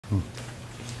Did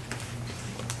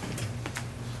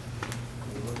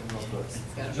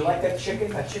you like that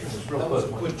chicken? That chicken was real That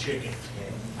good. was good chicken.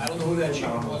 I don't know who that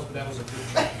chicken was, but that was a good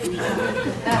chicken.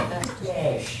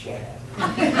 Yeah, shit.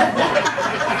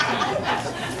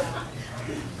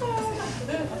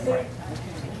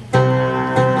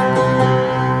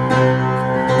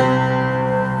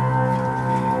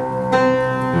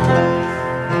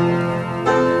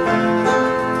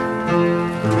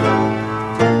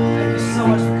 Thank you so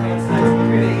much for coming tonight. It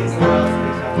really is the world to be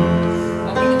done.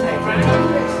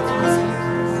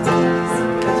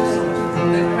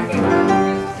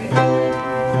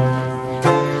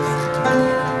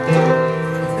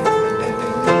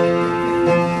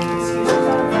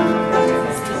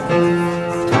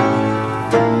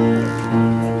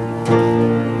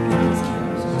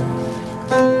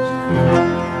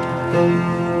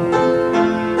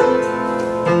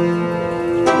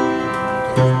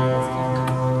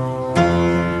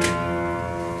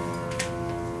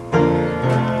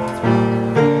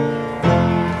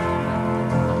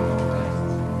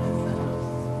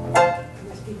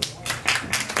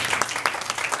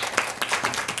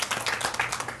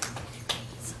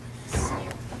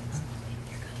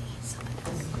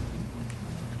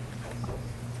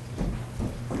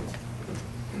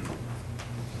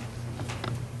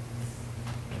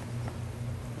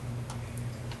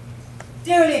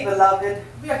 Dearly beloved,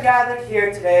 we are gathered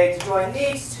here today to join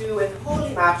these two in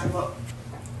holy matrimony.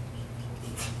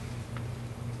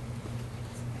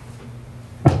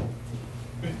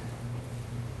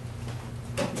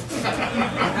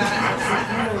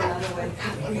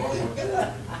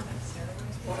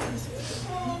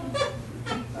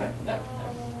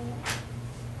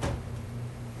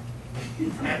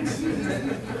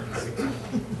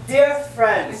 Dear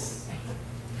friends,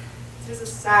 it is a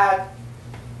sad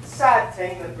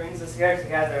thing that brings us here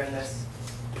together in this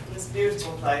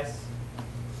beautiful place.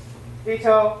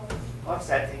 Vito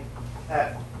Moushey,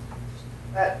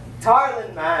 that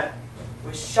Tarlin man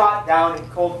was shot down in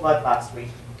cold blood last week.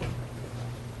 It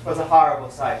was a horrible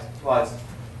sight, it was.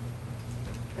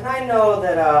 And I know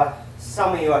that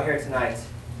some of you are here tonight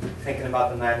thinking about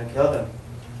the man who killed him.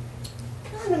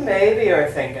 And maybe you're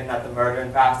thinking that the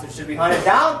murdering bastard should be hunted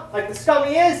down like the scum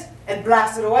he is and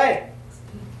blasted away,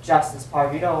 just as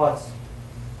Parvito was.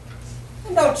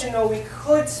 And don't you know we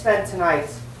could spend tonight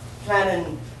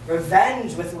planning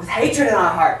revenge with hatred in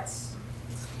our hearts?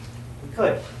 We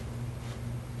could.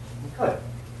 We could.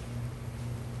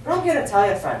 But I'm here to tell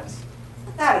you, friends,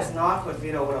 that is not what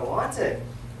Vito would have wanted.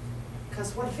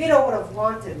 Because what Vito would have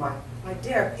wanted, my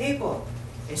dear people,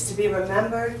 is to be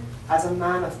remembered as a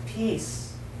man of peace.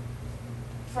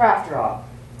 For after all,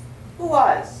 who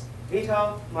was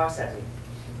Vito Moushey?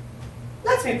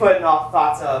 Let's be putting all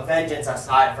thoughts of vengeance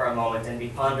aside for a moment and be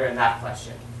pondering that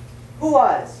question. Who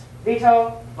was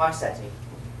Vito Moushey?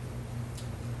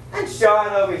 And sure,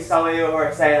 there'll be some of you who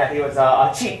are saying that he was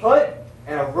a cheap hood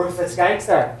and a ruthless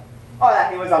gangster. Or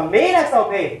that he was a mean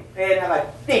SOB. He didn't have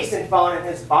a decent bone in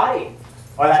his body.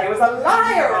 Or that he was a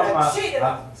liar and a cheat.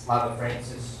 Father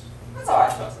Francis. That's all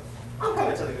right, Joseph. I'm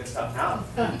coming to the good stuff now.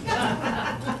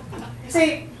 You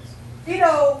see,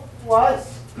 Vito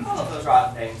was all of those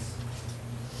rotten things.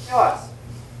 He was.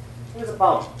 He was a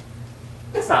bum.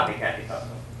 Let's not be candy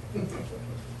cocoa.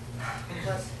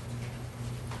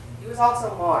 He was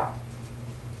also more.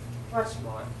 Much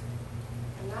more.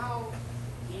 And now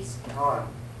he's gone.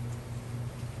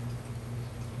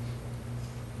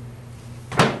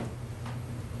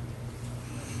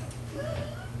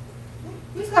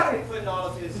 We've got to be putting all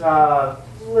of his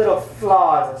little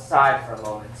flaws aside for a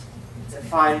moment to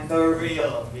find the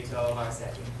real Vito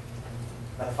Moushey,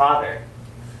 the father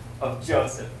of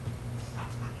Joseph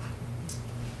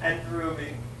and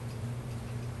Ruby,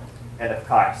 and of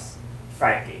course,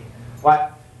 Frankie.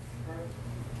 What?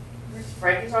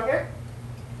 Frankie's not here?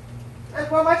 And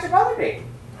where might your brother be?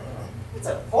 It's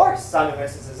a poor son who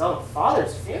misses his own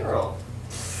father's funeral.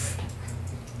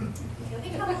 He'll be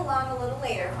coming along a little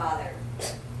later, Father.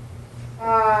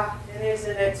 And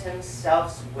isn't it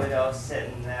himself's widow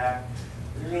sitting there?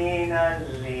 Lena,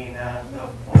 the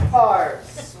poor,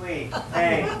 sweet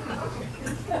thing.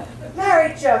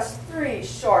 Married just 3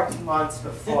 short months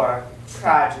before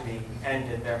tragedy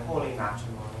ended their holy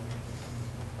matrimony.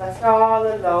 Left all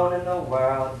alone in the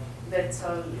world,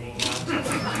 little Lena.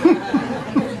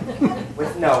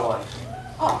 With no one.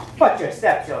 Oh, but your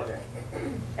stepchildren.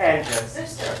 And your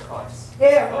sister, of course.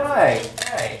 Yeah, right.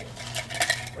 Hey.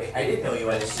 Wait, I didn't know you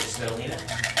had a sister, Lena.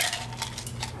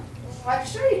 I'm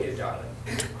sure you do, darling.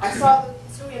 I saw the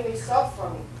two of you myself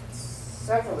on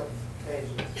several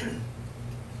occasions.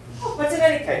 Oh, but in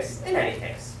any case,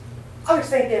 I was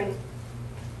thinking,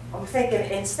 I'm thinking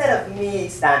instead of me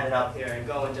standing up here and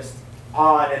going just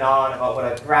on and on about what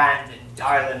a grand and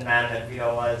darling man that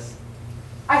Vito was,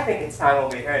 I think it's time we'll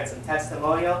be hearing some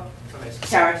testimonial from his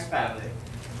cherished family.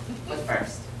 But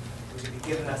first, would you be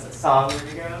giving us a song,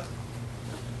 Ruby girl?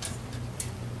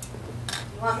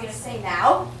 You want me to sing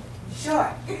now?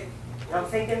 Sure. I'm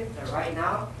thinking that right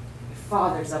now, your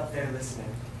father's up there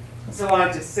listening. So why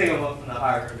don't you sing him one from the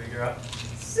heart, Ruby girl?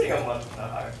 Sing him one from the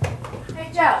heart.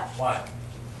 Hey, Joe. What?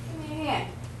 Give me a hand.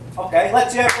 Okay,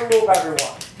 let's hear it for Rube,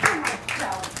 everyone. Come on,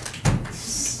 Joe.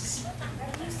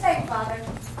 Whatever you say, Father.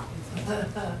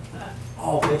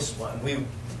 Oh, this one.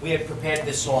 We had prepared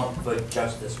this song for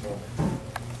just this moment.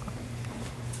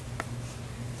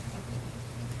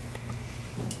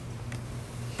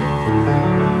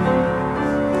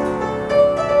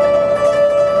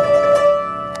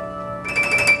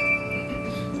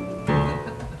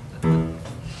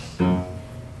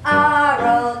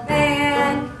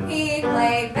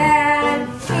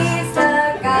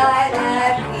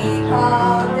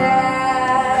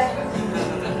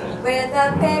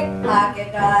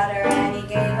 Pickpocket daughter, and he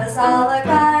gave us all a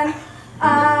gun.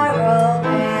 Our old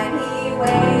man, he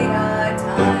weighed a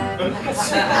ton.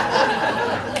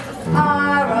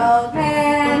 Our old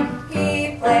man,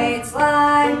 he played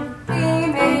sly. He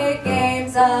made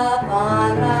games up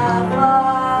on the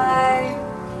fly.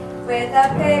 With a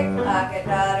pickpocket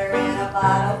daughter and a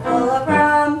bottle full of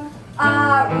rum,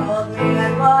 our old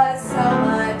man was so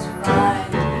much fun.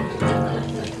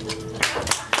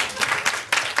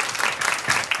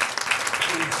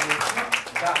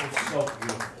 That was so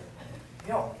beautiful.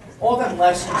 You know, all them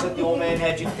lessons that the old man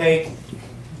had you take,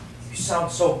 you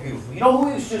sound so beautiful. You know who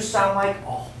you used to sound like?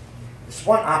 Oh, this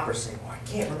one opera singer. I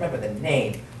can't remember the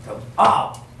name.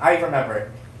 Oh, I remember it.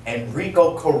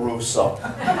 Enrico Caruso.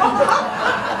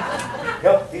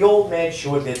 Yep, the old man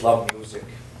sure did love music.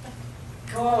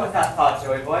 Go on with that thought,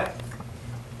 Joey boy.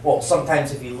 Well,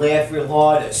 sometimes if he laughed real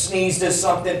hard or sneezed or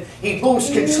something, he'd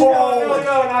lose control. No,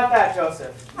 not that,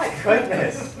 Joseph. My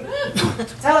goodness.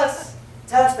 Tell us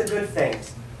the good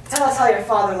things. Tell us how your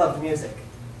father loved music.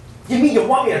 You mean you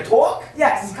want me to talk?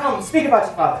 Yes, come, speak about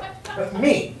your father.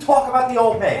 Me? Talk about the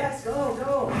old man? Yes,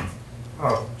 go.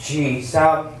 Oh, jeez.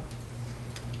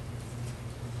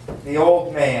 The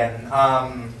old man,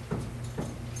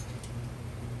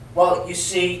 well, you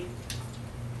see,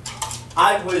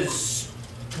 I was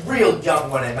real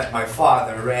young when I met my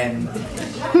father, and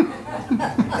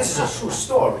this is a true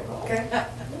story, okay?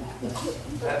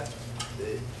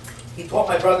 He taught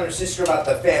my brother and sister about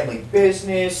the family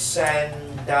business, and,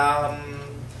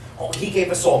 he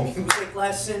gave us all music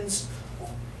lessons,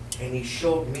 and he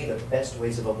showed me the best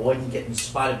ways of avoiding getting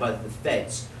spotted by the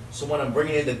feds. So when I'm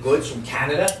bringing in the goods from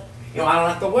Canada, I don't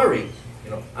have to worry. I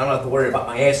don't have to worry about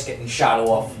my ass getting shot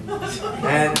off.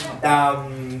 And,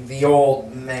 the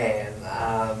old man,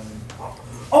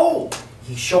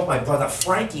 he showed my brother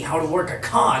Frankie how to work a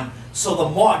con, so the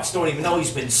marks don't even know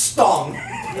he's been stung.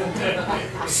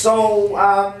 So,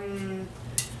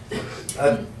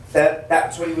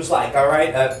 that's what he was like, all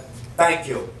right? Thank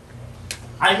you.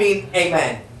 I mean,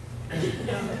 amen.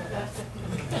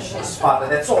 Jeez, Father,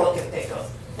 that's all I can think of.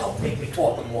 Don't make me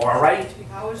talk anymore, all right?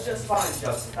 I was just fine,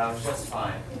 Joseph. I was just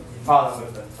fine. Your father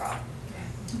would have been proud.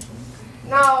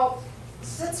 Now,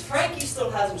 since Frankie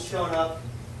still hasn't shown up,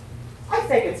 I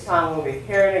think it's time we'll be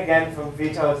hearing again from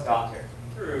Vito's daughter,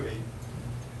 Ruby.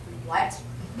 What?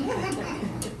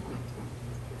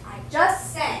 I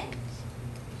just sang.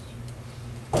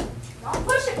 Don't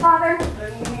push it, Father.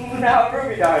 Now,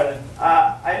 Ruby, darling,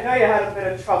 I know you had a bit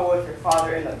of trouble with your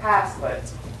father in the past, but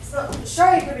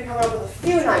sure you could be coming up with a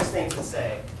few nice things to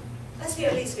say. Let's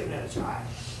at least give it a try.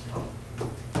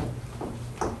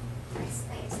 Nice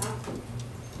things, huh?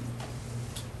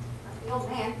 Not the old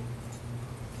man.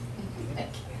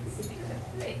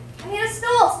 I need a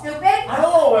stool, stupid. I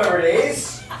don't know where it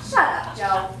is. Shut up,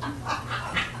 Joe.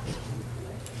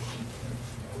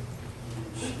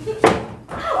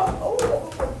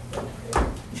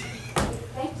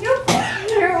 Thank you.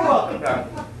 You're welcome,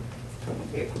 darling.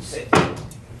 Here, sit.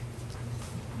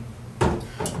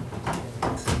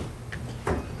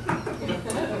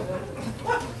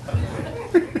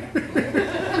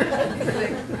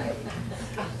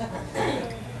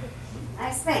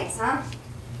 Nice things, huh?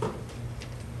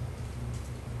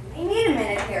 You need a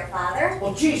minute here, Father.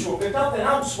 Well, geez, Rupert, nothing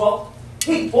else. Well,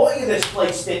 he bought you this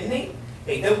place, didn't he?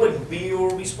 Hey, there wouldn't be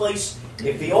Ruby's place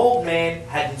if the old man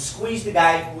hadn't squeezed the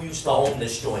guy who used to own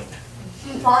this joint.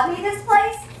 You bought me this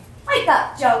place? Wake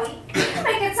up, Joey. You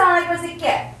make it sound like it was a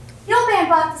gift. The old man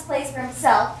bought this place for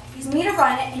himself, used me to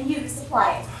run it, and you to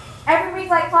supply it. Every week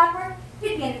like clockwork,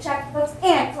 He'd be in to check the books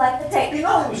and collect the tape. You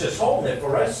know who's just holding it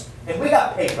for us? And we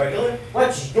got paid regular.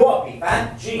 What's your beef,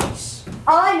 man? Jeez.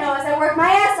 All I know is I worked my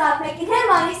ass off making him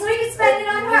money so he could spend it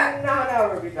on her.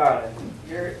 No, Ruby, darling.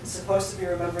 You're supposed to be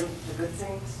remembering the good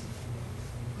things.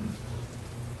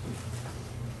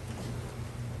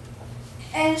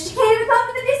 And she can't even come up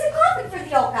with a decent coffin for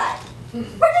the old guy. Where'd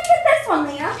you get this one,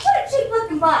 Lena? What a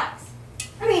cheap-looking box.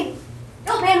 I mean,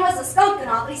 the old man was a skunk and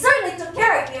all, but he certainly took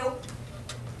care of you.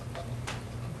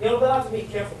 You know, we'll have to be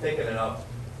careful picking it up.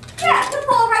 Yeah, it could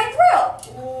fall right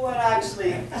through. Well,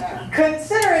 actually,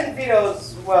 considering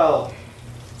Vito's, well,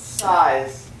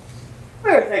 size, we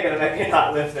were thinking of maybe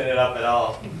not lifting it up at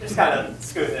all. Just kind of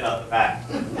scooting it up the back.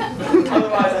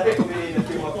 Otherwise, I think we'll be needing a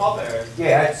few more pallbearers.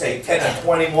 Yeah, I'd say 10 or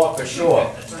 20 more for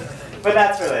sure. But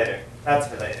that's for later. That's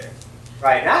for later.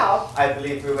 Right now, I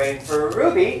believe we're waiting for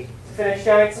Ruby to finish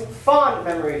sharing some fond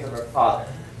memories of her father.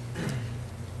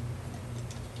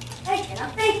 I'm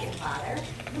thinking, Father.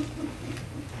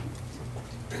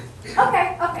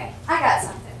 Okay, I got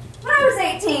something. When I was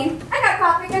 18, I got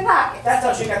caught picking pockets. That's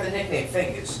how she got the nickname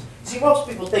Fingers. See, most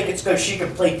people think it's because she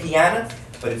can play piano,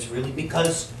 but it's really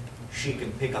because she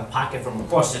can pick a pocket from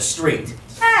across the street.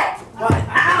 Hey! What? You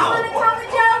want to tell the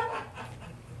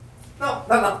joke?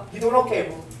 No. You're doing okay,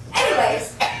 Boo.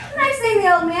 Anyways, the next thing the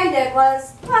old man did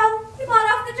was, well, he bought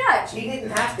off the judge. He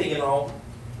didn't have to, you know.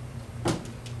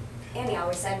 Annie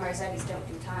always said Marzettis don't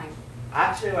do time.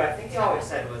 Actually, what I think he always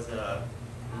said was,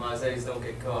 Marzettis don't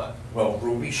get caught. Well,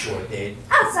 Ruby sure did.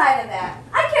 Outside of that,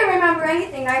 I can't remember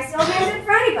anything nice the old man did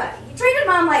for anybody. He treated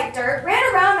Mom like dirt, ran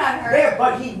around on her. Yeah,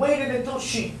 but he waited until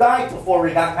she died before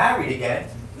he got married again.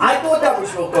 I thought that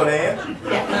was real good of him.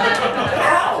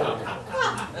 Ow!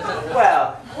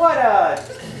 Well, what a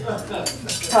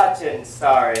touching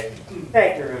story.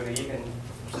 Thank you, Ruby. You can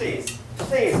please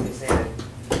be seated.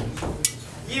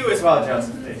 You as well,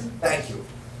 Joseph, please. Thank you.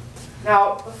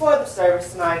 Now, before the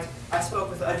service tonight, I spoke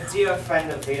with a dear friend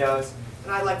of Vito's,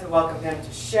 and I'd like to welcome him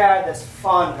to share this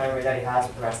fond memory that he has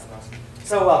with the rest of us.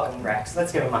 So welcome, Rex.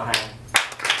 Let's give him a hand.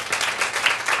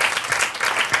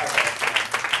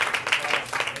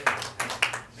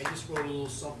 I just wrote a little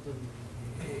something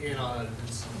in on it.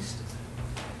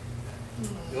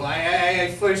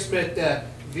 I first met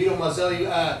Vito Mazzelli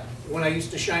when I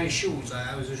used to shine his shoes.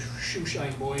 I was a shoe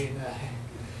shine boy,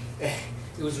 and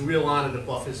it was a real honor to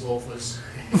buff his loafers.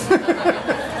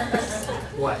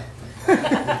 What?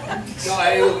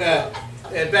 No,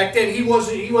 back then he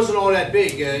wasn't all that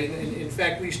big. In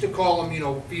fact, we used to call him,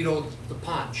 Vito the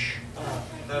Punch.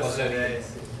 Those are the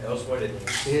days. Those were the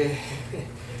days. Yeah.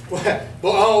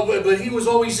 But he was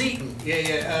always eating.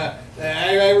 Yeah.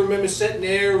 I remember sitting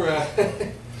there.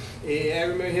 I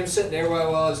remember him sitting there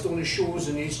while I was doing his shoes,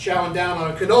 and he's chowing down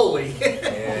on a cannoli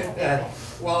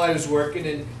while I was working,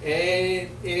 and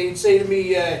he'd say to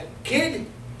me, "Kid,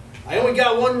 I only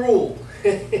got one rule.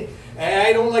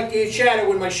 I don't like to chatter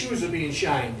when my shoes are being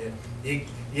shined. You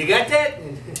got that?"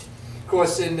 And of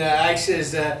course, and I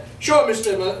says, "Sure,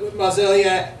 Mr. Mazzelli,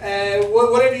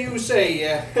 whatever you say."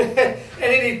 And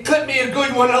then he clipped me a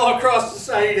good one all across the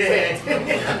side of the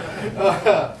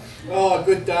head. Oh,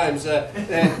 good times. And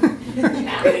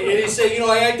he said,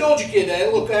 I told you,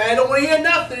 kid, look, I don't want to hear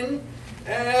nothing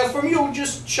from you,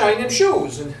 just shine them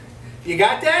shoes. And you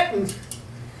got that? And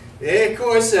of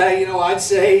course, I'd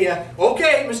say,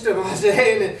 okay, Mr.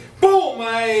 Mazzelli, and boom,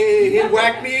 he'd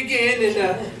whack me again,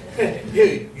 and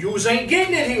yous ain't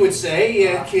getting it, he would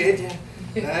say, kid.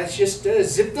 Just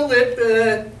zip the lip,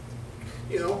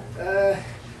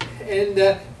 and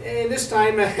this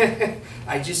time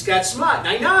I just got smart and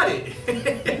I nodded.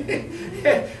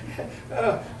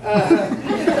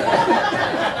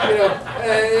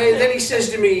 And then he says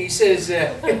to me,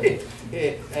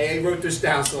 I wrote this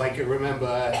down so I can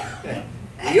remember.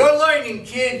 You're learning,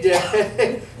 kid.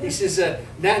 He says,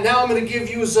 now I'm going to give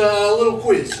you a little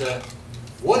quiz.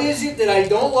 What is it that I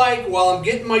don't like while I'm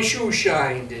getting my shoes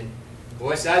shined? And of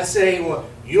course I'd say, well,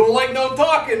 you don't like no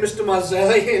talking, Mr.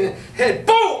 Mazzelli, and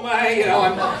boom,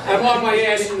 I'm on my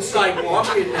ass in the sidewalk,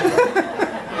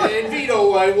 and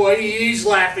Vito, he's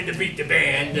laughing to beat the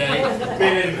band. Man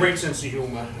had a great sense of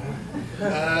humor.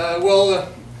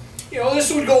 This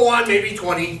would go on maybe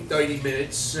 20, 30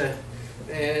 minutes,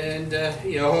 and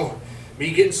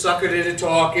me getting suckered into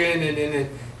talking,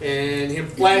 and him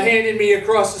flat-handing me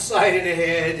across the side of the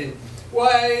head, and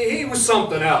why, he was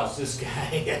something else, this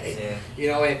guy.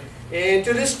 And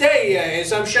to this day,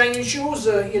 as I'm shining shoes,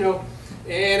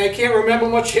 and I can't remember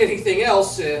much anything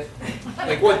else,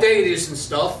 like what day it is and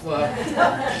stuff.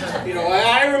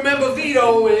 I remember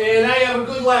Vito, and I have a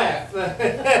good laugh.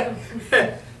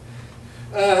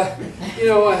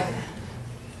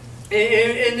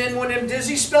 And then when them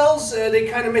dizzy spells, they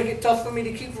kind of make it tough for me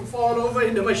to keep from falling over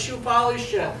into my shoe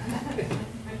polish. I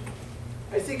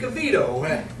think of Vito.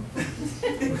 Look,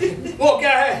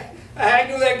 I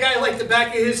knew that guy like the back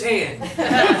of his hand.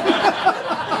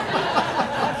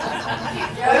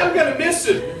 I'm going to miss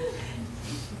him.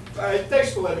 All right,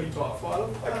 thanks for letting me talk, Father.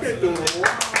 I can't do it anymore.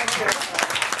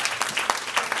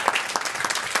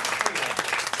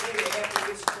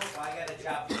 I got a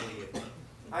job for you.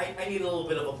 I need a little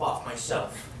bit of a buff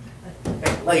myself.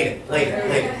 Hey,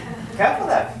 later. Careful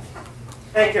there.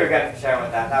 Thank you again for sharing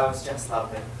with that. That was just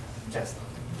lovely. Just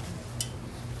lovely.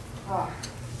 Oh.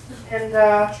 And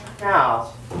now,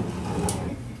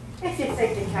 if you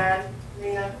think you can,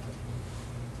 Lena.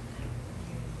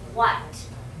 What?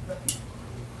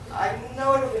 I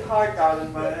know it'll be hard,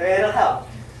 darling, but it'll help.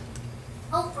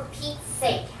 Oh, for Pete's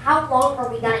sake, how long are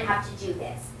we gonna have to do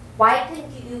this? Why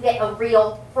couldn't you get a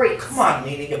real priest? Come on,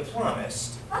 Lena, you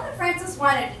promised. Father Francis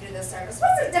wanted to do this service.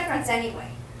 What's the difference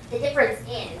anyway? The difference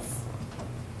is,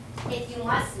 if you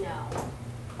must know,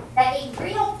 that a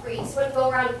real priest wouldn't go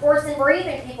around forcing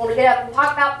breathing people to get up and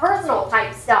talk about personal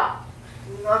type stuff.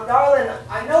 Now, darling,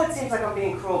 I know it seems like I'm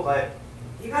being cruel, but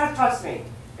you gotta trust me.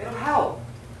 It'll help.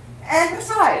 And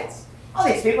besides, all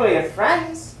these people are your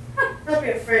friends. Don't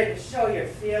be afraid to show your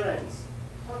feelings.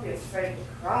 Don't be afraid to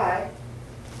cry.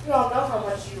 We all know how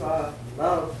much you love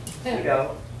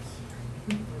Vito.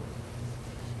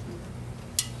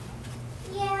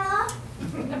 Yeah.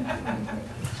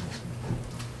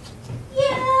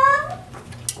 Yeah.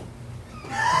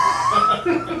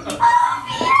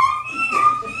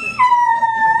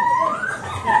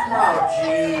 Oh,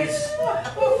 jeez.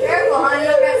 Careful, honey,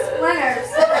 you'll get splinters.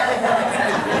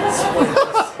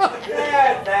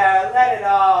 There, let it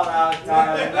all out,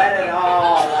 darling. Let it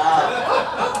all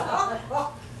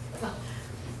out.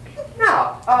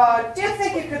 Now, do you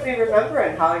think you could be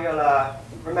remembering how you'll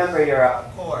remember your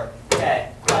poor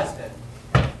dead husband?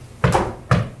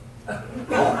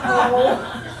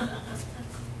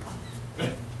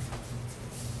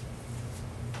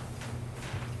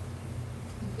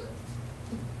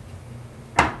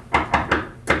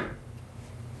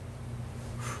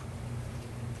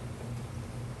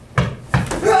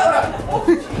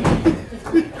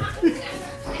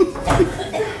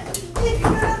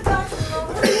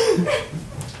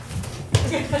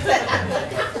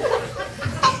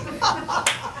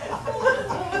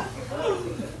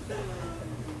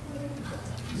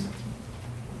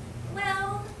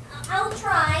 Well, I'll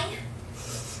try.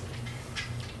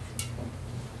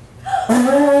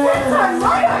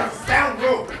 Down,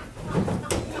 group.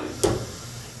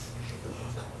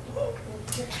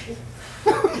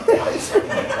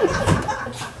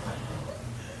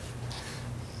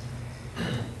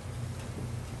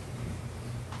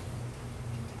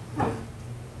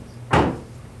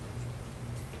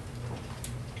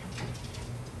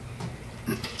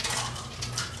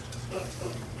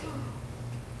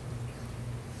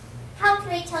 How can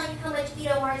I tell you how much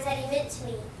Vito Marzetti meant to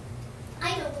me?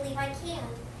 I don't believe I can.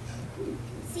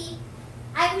 See,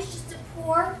 I was just a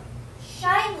poor,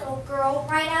 shy little girl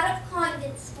right out of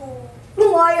convent school.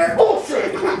 Liar.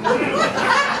 Bullshit!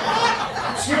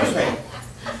 Excuse me.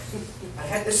 I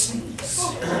had to sneeze.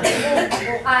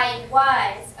 I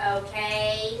was,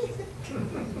 okay?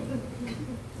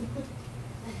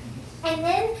 And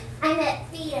then I met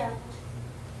Vito.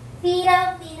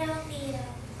 Vito.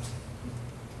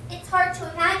 It's hard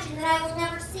to imagine that I will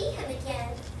never see him again.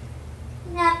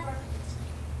 Never.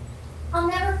 I'll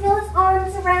never feel his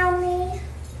arms around me.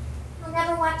 I'll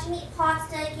never watch him eat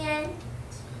pasta again.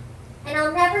 And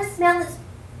I'll never smell his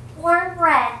warm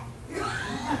breath.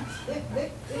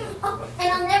 Oh,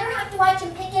 and I'll never have to watch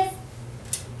him pick his...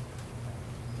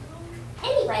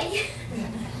 Anyway,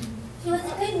 he was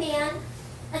a good man,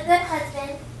 a good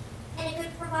husband, and a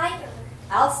good provider.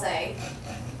 I'll say.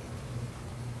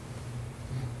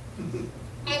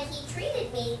 And he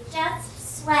treated me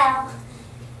just swell.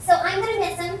 So I'm going to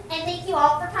miss him, and thank you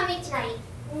all for coming tonight.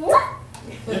 Mwah!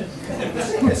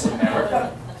 Miss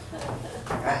America.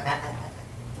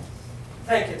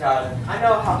 Thank you, darling. I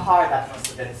know how hard that must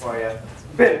have been for you.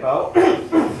 Bimbo.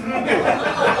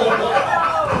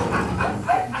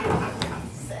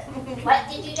 What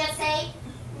did you just say?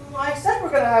 I said we're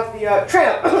going to have the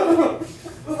tramp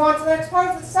move on to the next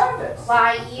part of the service.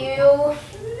 Why, you...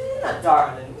 Lena,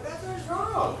 darling, whatever is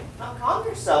wrong? Now calm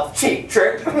yourself, cheap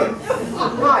trick.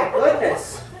 My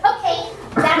goodness. Okay,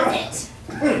 that's it.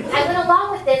 I went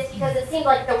along with this because it seemed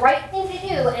like the right thing to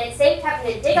do, and it saved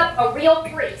having to dig up a real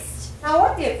priest. Now,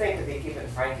 what do you think of be keeping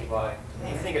Frankie boy?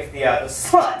 You think if the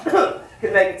slut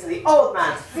could make it to the old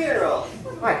man's funeral?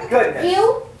 My goodness.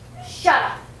 You shut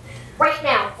up. right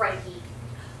now, Frankie.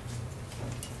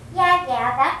 Yeah,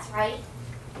 that's right.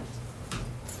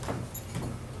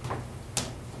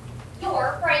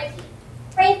 You're Frankie.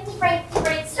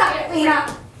 Frankie. Stop it,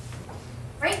 Lena.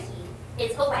 Frankie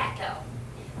is a wacko.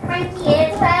 Frankie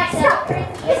is a wacko. Stop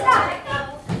it. Frankie is a Stop wacko.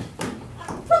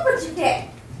 Look what you did.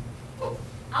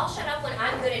 I'll shut up when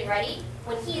I'm good and ready,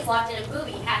 when he's locked in a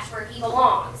booby hatch where he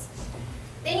belongs.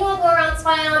 Then you won't go around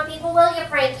spying on people, will you,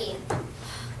 Frankie?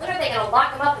 When are they going to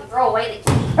lock him up and throw away the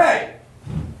key? Hey!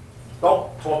 Don't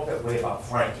talk that way about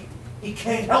Frankie. He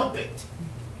can't help it.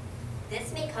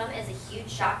 This may come as a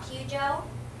huge shock to you, Joe,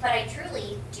 but I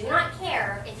truly do not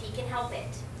care if he can help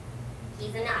it.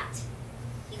 He's a nut.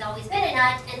 He's always been a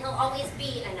nut, and he'll always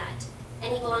be a nut.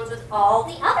 And he belongs with all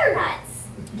the other nuts.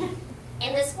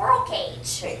 In the squirrel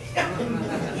cage. Hey,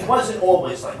 he wasn't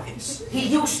always like this. He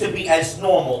used to be as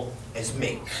normal as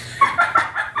me.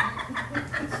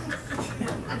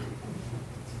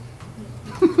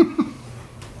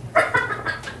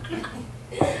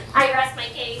 I rest my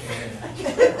case.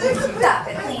 Stop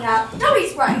it, Lena. No,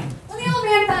 he's right. When the old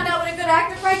man found out what a good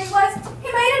actor Frankie was,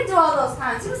 he made him do all those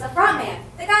cons. He was the front man,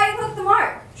 the guy who hooked the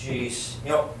mark. Jeez,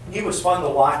 you know, he was fun to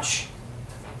watch.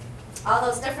 All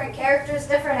those different characters,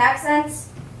 different accents.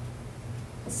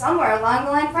 Somewhere along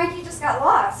the line, Frankie just got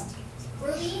lost.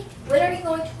 Ruby, when are you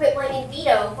going to quit blaming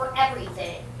Vito for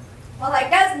everything? Well, I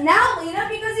guess now, Lena,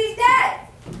 because he's dead.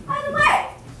 By the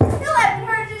way, still haven't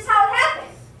heard just how it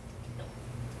happened.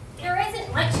 There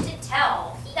isn't much to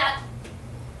tell. He got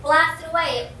blasted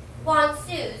away at Juan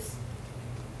Sue's.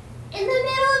 In the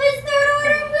middle of his third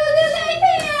order boogaloo.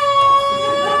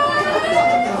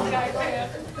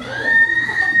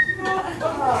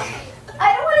 I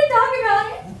don't want to talk about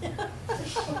it.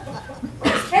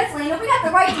 Kids, Lena, we got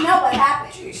the right to know what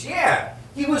happened. Jeez, yeah.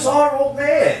 He was our old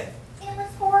man. It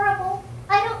was horrible.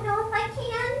 I don't know if I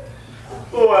can.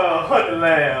 Well, honey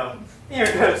lamb, you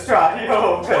just try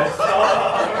your best.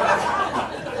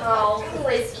 Oh, who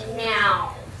is he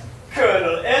now?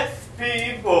 Colonel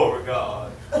F.P.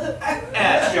 Beauregard.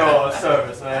 At your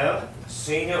service, ma'am.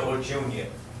 Senior or junior?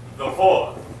 The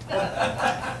fourth.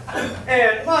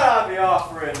 And might I be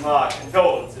offering my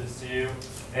condolences to you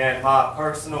and my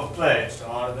personal pledge to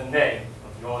honor the name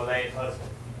of your late husband.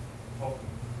 Oh,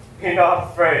 be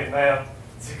not afraid, ma'am,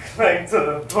 to cling to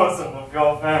the bosom of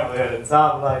your family at a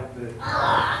time like this.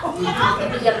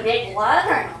 You be a big what?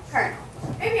 Colonel,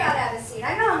 maybe you ought to have a seat.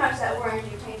 I know how much that warranted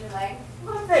you change your leg.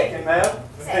 Well, thank you, ma'am,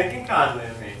 for thinking kindly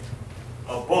of me.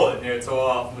 A bullet near tore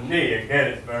off my knee at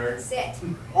Gettysburg. Sit.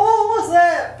 Oh, what's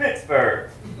that? Pittsburgh.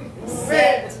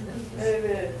 Sit.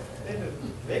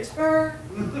 Vicksburg?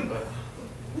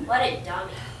 What a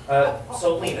dummy.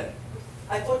 So Lena,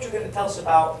 I thought you were going to tell us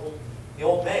about the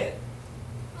old man.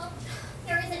 Well,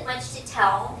 there isn't much to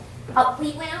tell.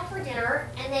 We went out for dinner,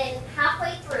 and then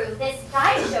halfway through, this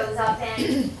guy shows up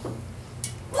and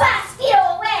blast Vito